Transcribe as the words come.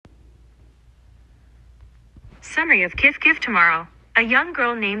Summary of Kif Kif Tomorrow. A young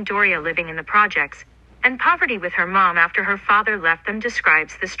girl named Doria living in the projects and poverty with her mom after her father left them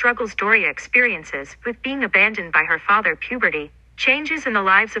describes the struggles Doria experiences with being abandoned by her father, puberty, changes in the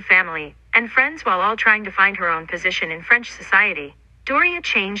lives of family and friends while all trying to find her own position in French society. Doria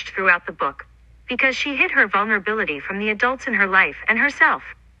changed throughout the book because she hid her vulnerability from the adults in her life and herself.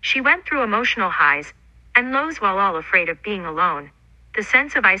 She went through emotional highs and lows while all afraid of being alone. The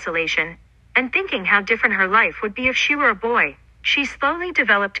sense of isolation and thinking how different her life would be if she were a boy. She slowly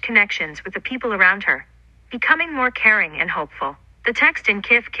developed connections with the people around her, becoming more caring and hopeful. The text in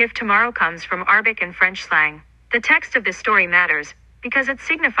Kif Kif Tomorrow comes from Arabic and French slang. The text of this story matters because it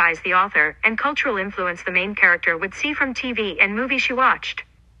signifies the author and cultural influence the main character would see from TV and movies she watched.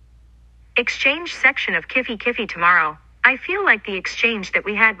 Exchange section of Kiffy Kiffy Tomorrow. I feel like the exchange that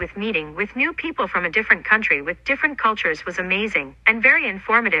we had with meeting with new people from a different country with different cultures was amazing and very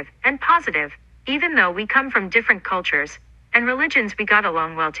informative and positive. Even though we come from different cultures and religions, we got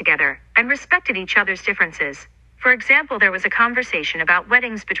along well together and respected each other's differences. For example, there was a conversation about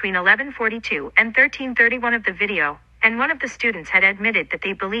weddings between 1142 and 1331 of the video, and one of the students had admitted that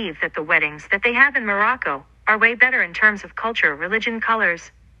they believe that the weddings that they have in Morocco are way better in terms of culture, religion, colors,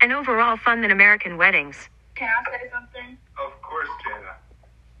 and overall fun than American weddings. Can I say something? Of course, Jada.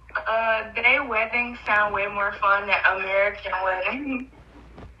 Their weddings sound way more fun than American weddings.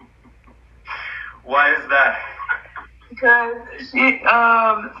 Why is that? Because Sane, I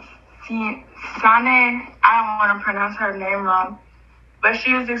don't want to pronounce her name wrong, but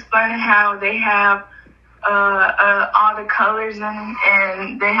she was explaining how they have all the colors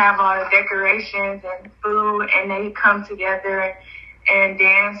and they have all the decorations and food, and they come together and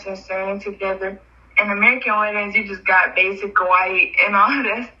dance and sing together. In American weddings, you just got basic white and all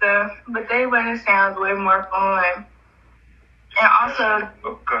that stuff, but their wedding sounds way more fun. And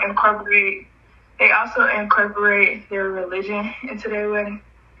also incorporate their religion into their wedding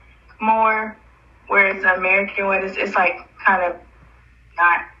more, whereas American weddings, it's like kind of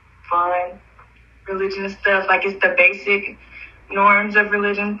not fun religion stuff. Like it's the basic norms of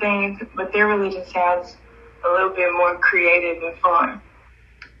religion things, but their religion sounds a little bit more creative and fun.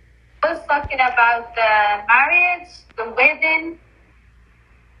 I was talking about the marriage, the wedding.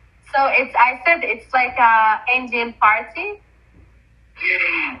 So I said it's like an Indian party.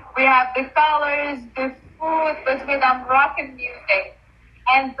 We have the colors, the food, but with Moroccan music.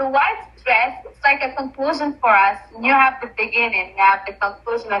 And the white dress, it's like a conclusion for us. You have the beginning, you have the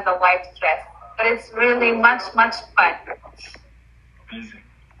conclusion of the white dress. But it's really much, much fun. Amazing.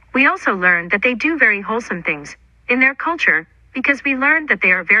 We also learned that they do very wholesome things in their culture because we learned that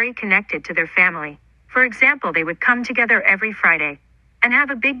they are very connected to their family. For example, they would come together every Friday and have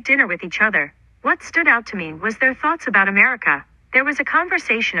a big dinner with each other. What stood out to me was their thoughts about America. There was a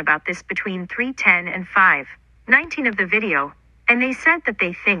conversation about this between 3:10 and 5:19 of the video, and they said that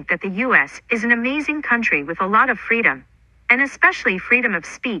they think that the US is an amazing country with a lot of freedom, and especially freedom of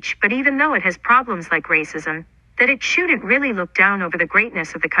speech, but even though it has problems like racism, that it shouldn't really look down over the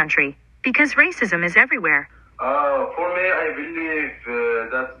greatness of the country, because racism is everywhere. For me, I believe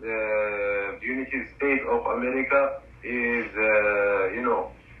that the United States of America is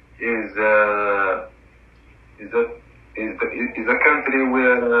a country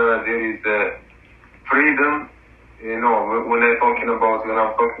where there is freedom. When I'm talking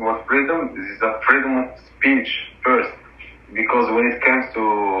about freedom, this is a freedom of speech first, because when it comes to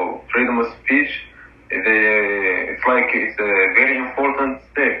freedom of speech, it's a very important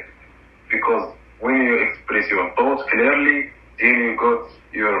step, because when you express your thoughts clearly, then you got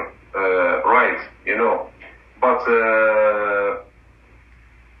your rights, But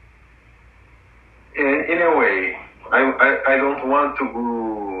in a way, I don't want to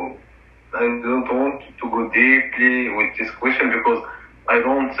go deeply with this question, because I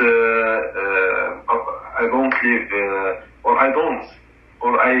don't live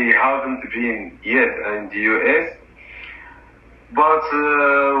or I haven't been yet in the US. But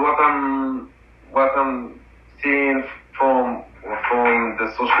what I'm seeing from the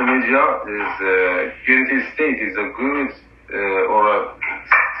social media is United States is a good or a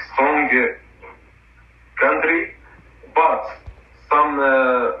strong country, but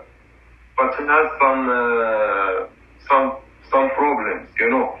it has some problems,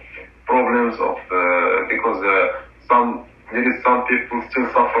 problems of because some people still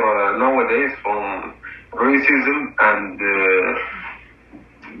suffer nowadays from racism, and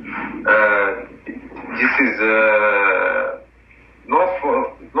this is not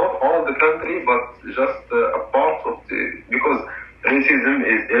all the country, but just a part of because racism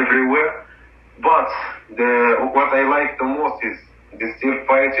is everywhere. But what I like the most is they still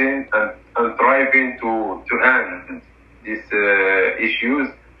fighting fighting and thriving to end these issues.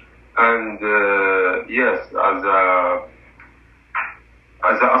 And yes, as a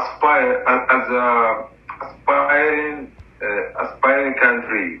aspiring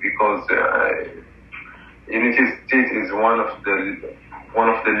country, because United States is one of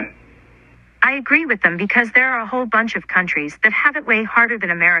the. I agree with them because there are a whole bunch of countries that have it way harder than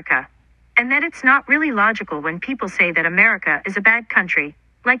America. And that it's not really logical when people say that America is a bad country.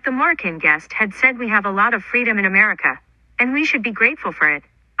 Like the Moroccan guest had said, we have a lot of freedom in America. And we should be grateful for it.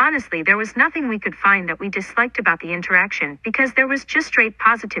 Honestly, there was nothing we could find that we disliked about the interaction because there was just straight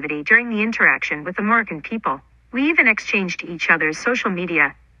positivity during the interaction with the Moroccan people. We even exchanged each other's social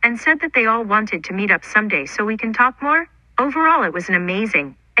media and said that they all wanted to meet up someday so we can talk more. Overall, it was an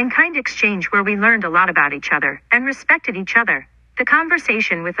amazing and kind exchange where we learned a lot about each other and respected each other. The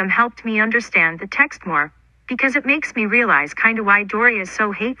conversation with them helped me understand the text more because it makes me realize kinda why Doria is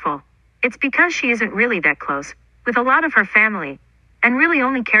so hateful. It's because she isn't really that close with a lot of her family and really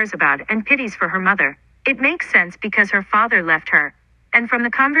only cares about and pities for her mother. It makes sense because her father left her. And from the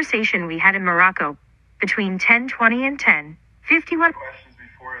conversation we had in Morocco, between 10:20 and 10:51. Questions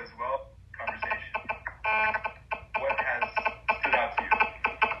before as well. Conversation. What has stood out to you?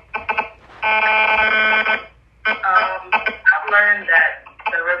 I've learned that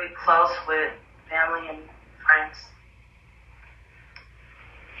they're really close with family and friends.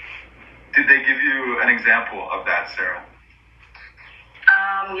 Did they give you an example of that, Sarah?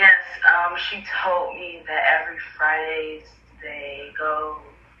 Yes. She told me that every Fridays they go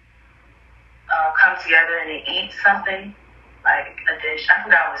come together and they eat something, like a dish. I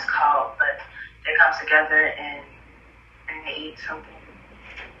forgot what it's called, but they come together and they eat something.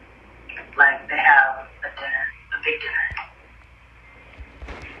 Like they have a big dinner.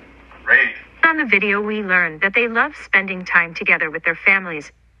 Great. On the video, we learned that they love spending time together with their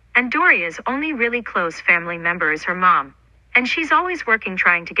families. And Doria's only really close family member is her mom. And she's always working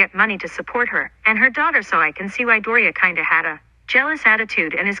trying to get money to support her and her daughter, so I can see why Doria kinda had a jealous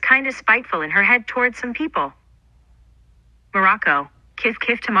attitude and is kinda spiteful in her head towards some people. Morocco, Kif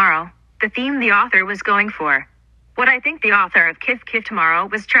Kif Tomorrow, the theme the author was going for. What I think the author of Kif Kif Tomorrow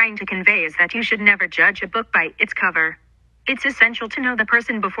was trying to convey is that you should never judge a book by its cover. It's essential to know the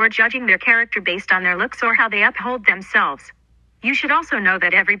person before judging their character based on their looks or how they uphold themselves. You should also know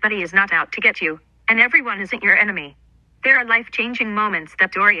that everybody is not out to get you, and everyone isn't your enemy. There are life-changing moments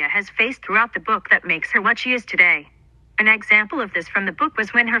that Doria has faced throughout the book that makes her what she is today. An example of this from the book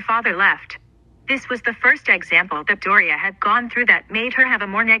was when her father left. This was the first example that Doria had gone through that made her have a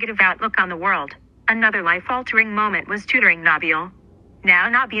more negative outlook on the world. Another life-altering moment was tutoring Nabil. Now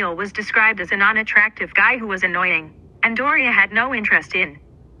Nabil was described as an unattractive guy who was annoying, and Doria had no interest in.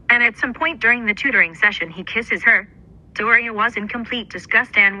 And at some point during the tutoring session he kisses her. Doria was in complete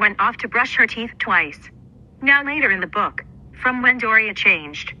disgust and went off to brush her teeth twice. Now later in the book, from when Doria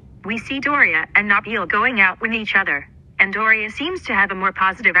changed, we see Doria and Nabil going out with each other, and Doria seems to have a more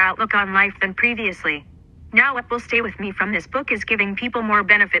positive outlook on life than previously. Now what will stay with me from this book is giving people more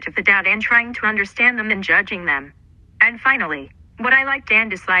benefit of the doubt and trying to understand them than judging them. And finally, what I liked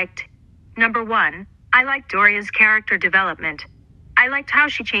and disliked. Number 1, I liked Doria's character development. I liked how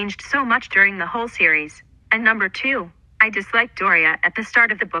she changed so much during the whole series. And number 2, I disliked Doria at the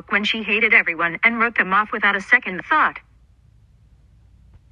start of the book when she hated everyone and wrote them off without a second thought.